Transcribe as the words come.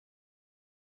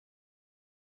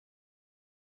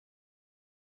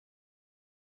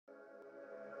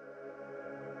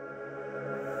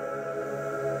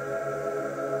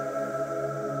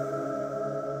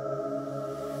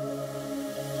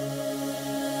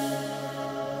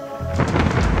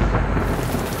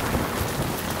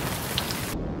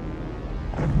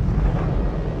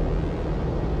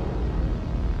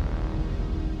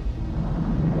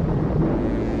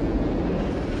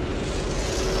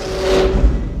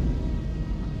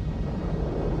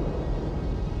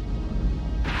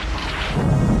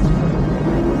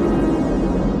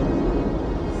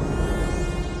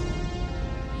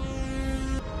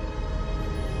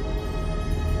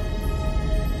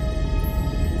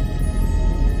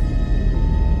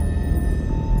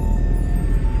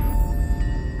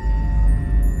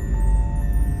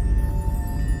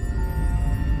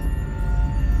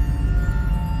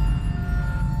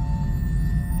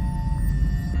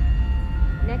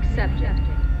Subject,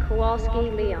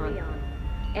 Kowalski Leon.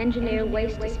 Engineer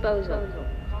Waste Disposal.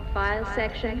 File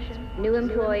section, new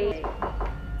employee.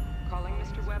 Calling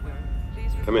Mr. Weber.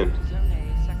 Please Come in. report to Zone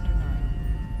A, Sector 9.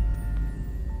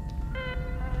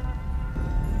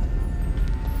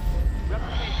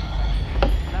 Replication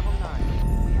section, level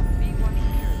 9. We have B1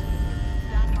 security.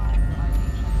 Stand by for ID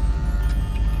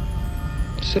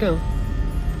check. Sit down.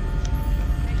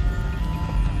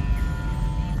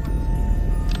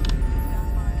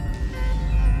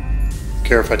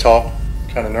 Care if I talk?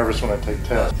 Kind of nervous when I take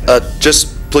tests.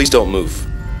 Just please don't move.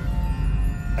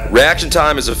 Reaction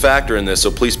time is a factor in this,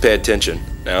 so please pay attention.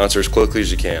 Now answer as quickly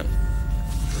as you can.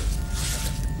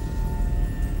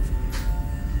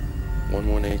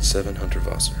 1187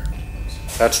 Hunterwasser.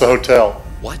 That's the hotel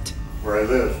What? where I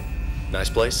live. Nice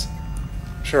place?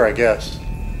 Sure, I guess.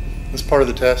 This part of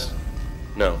the test?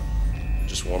 No.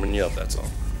 Just warming you up, that's all.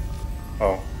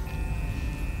 Oh.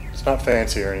 It's not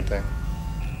fancy or anything.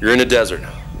 You're in a desert,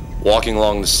 walking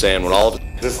along the sand when all of it...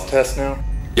 Is this a test now?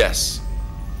 Yes.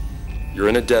 You're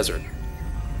in a desert,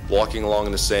 walking along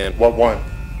in the sand. What one?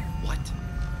 What?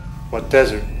 What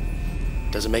desert?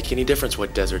 Doesn't make any difference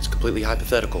what desert. It's completely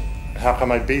hypothetical. How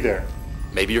come I'd be there?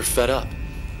 Maybe you're fed up.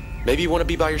 Maybe you want to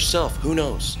be by yourself. Who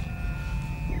knows?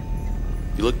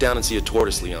 You look down and see a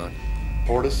tortoise, Leon.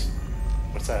 Tortoise?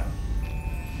 What's that?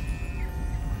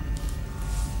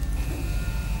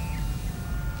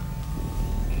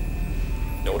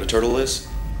 Know what a turtle is?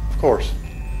 Of course.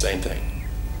 Same thing.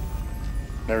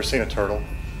 Never seen a turtle.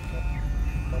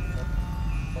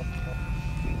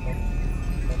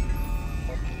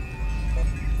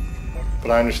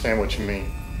 But I understand what you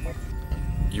mean.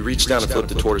 You reach down and flip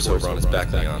the tortoise over on his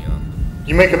back, Leon.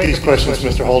 You make up these questions,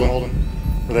 Mr. Holden,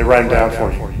 or they write them down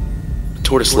for you. The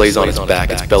tortoise lays on its back,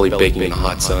 its belly baking in the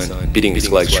hot sun, beating its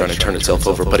legs trying to turn itself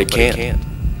over, but it can't.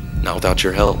 Not without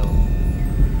your help.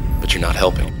 But you're not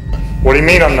helping. What do you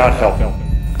mean I'm not helping?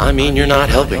 I mean, you're not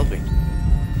helping.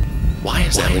 Why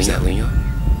is that, Leon?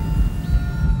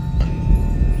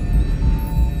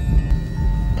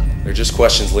 They're just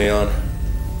questions, Leon.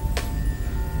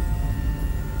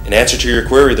 In answer to your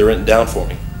query, they're written down for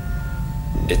me.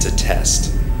 It's a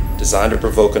test, designed to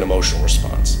provoke an emotional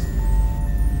response.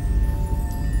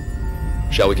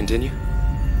 Shall we continue?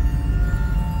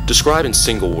 Describe in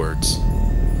single words,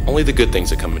 only the good things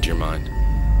that come into your mind.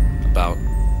 About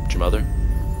your mother?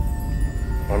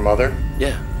 My mother?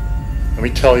 Yeah. Let me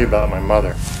tell you about my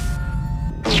mother.